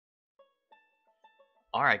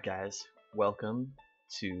Alright guys, welcome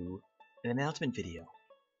to an announcement video.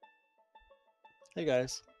 Hey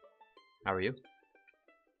guys, How are you?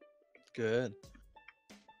 good.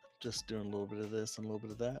 Just doing a little bit of this and a little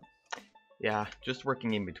bit of that. Yeah, just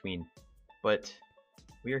working in between. But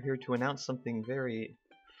we are here to announce something very,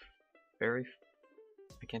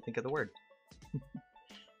 I can't think of the word.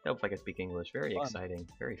 I hope I can speak English. Very Fun. exciting,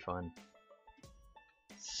 very fun.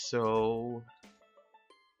 So,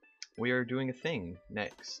 we are doing a thing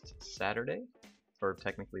next Saturday, or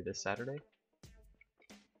technically this Saturday.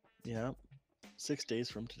 Yeah, 6 days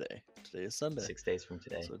from today. Today is Sunday, 6 days from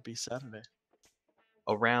today. so it'd be Saturday.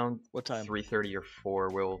 Around What time? 3:30 or 4,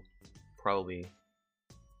 we'll probably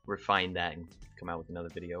refine that and come out with another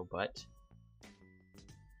video, but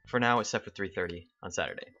for now it's set for 3:30 on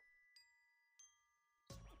Saturday,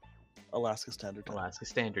 Alaska Standard Time. Alaska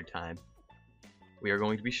Standard Time. We are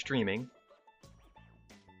going to be streaming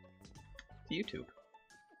to YouTube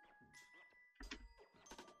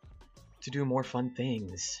to do more fun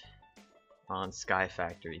things on Sky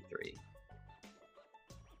Factory 3.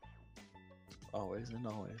 Always and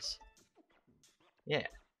always. Yeah.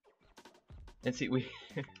 And see, we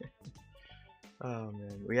oh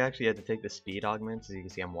man, we actually had to take the speed augments. As you can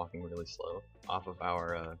see, I'm walking really slow off of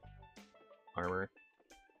our armor.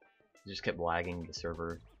 It just kept lagging the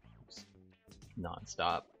server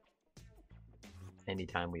non-stop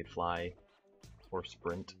anytime we'd fly or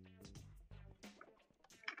sprint.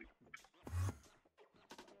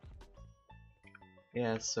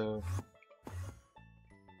 Yeah, so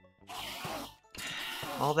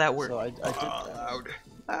all that work. So I did that.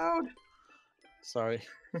 Loud. Sorry.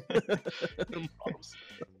 Moms.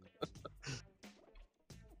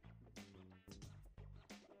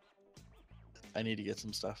 I need to get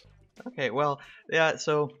some stuff. Okay, well, yeah,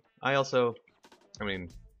 so I mean,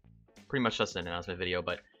 pretty much just an announcement video,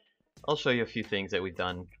 but I'll show you a few things that we've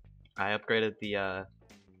done. I upgraded the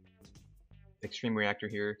Extreme Reactor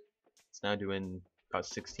here. It's now doing about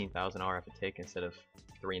 16,000 RF a tick instead of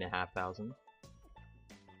 3,500.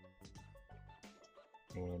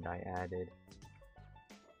 And I added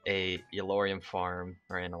a Yellorium farm,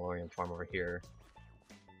 or an Yellorium farm over here.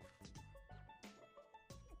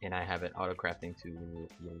 And I have it auto-crafting to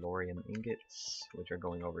Yellorium ingots, which are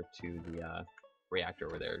going over to the reactor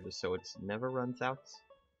over there, just so it never runs out.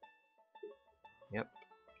 Yep.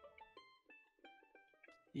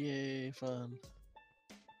 Yay, fun.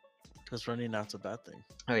 Because running out's a bad thing.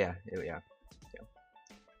 Oh yeah, yeah.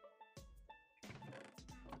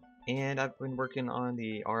 And I've been working on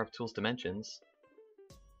the RF Tools Dimensions.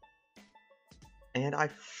 And I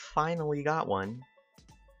finally got one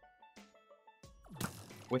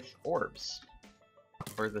with orbs.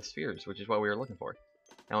 Or the spheres, which is what we were looking for.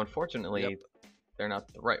 Now unfortunately, Yep. they're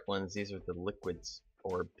not the right ones. These are the liquids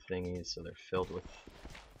orb thingies, so they're filled with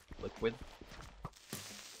liquid.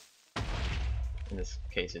 In this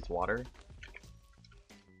case it's water.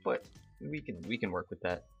 But we can work with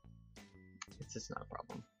that. It's just not a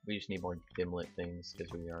problem. We just need more dimlet things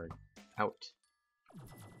because we are out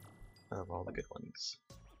of all the good ones.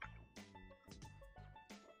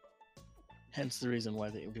 Hence the reason why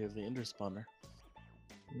we have the Ender spawner.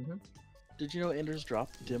 hmm Did you know Enders drop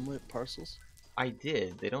dimlet parcels? I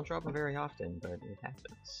did. They don't drop them very often, but it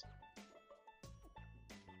happens.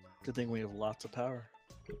 Good thing we have lots of power.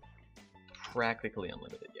 Practically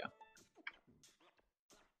unlimited, yeah.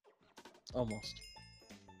 Almost.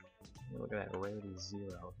 Look at that, rarity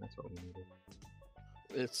 0. That's what we needed.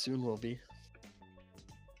 It soon will be.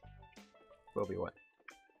 Will be what?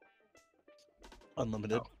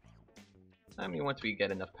 Unlimited. Oh. I mean, once we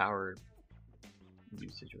get enough power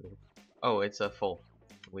usage with it. Oh, it's full.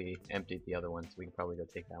 We emptied the other one, so we can probably go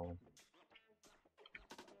take that one.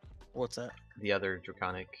 What's that? The other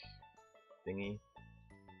draconic thingy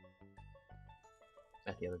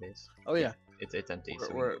at the other base. Oh yeah. It's empty, so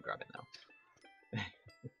we We're- can go grab it now.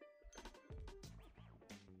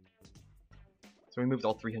 So we moved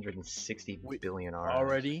all 360 billion Rs.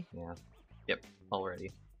 Already? Yeah. Yep,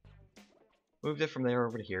 already. Moved it from there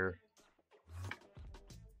over to here.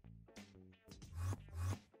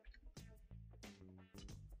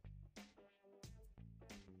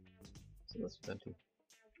 So this was empty.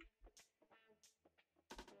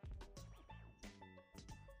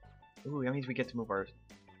 Ooh, that means we get to move our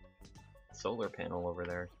solar panel over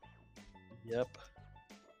there. Yep.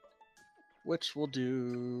 Which we'll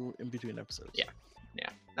do in between episodes. Yeah. Yeah,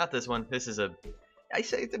 not this one. This is a... I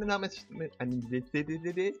say it's an announcement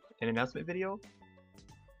video,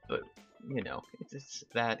 but, you know, it's just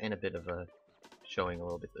that and a bit of a showing a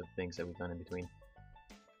little bit of things that we've done in between.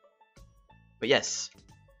 But yes,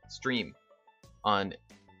 stream on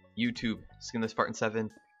YouTube, Skin the Spartan 7,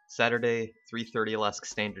 Saturday, 3:30 Alaska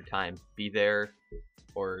Standard Time. Be there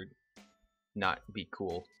or not be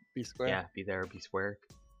cool. Be square. Yeah, be there or be square.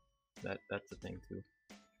 That's the thing too.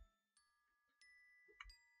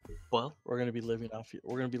 Well, We're gonna be living off.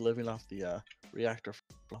 We're gonna be living off the reactor.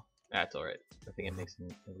 that's alright. I think it makes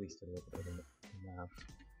at least a little bit of enough.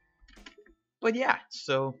 But yeah,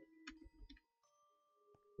 so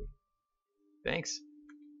thanks.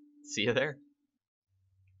 See you there.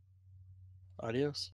 Adios.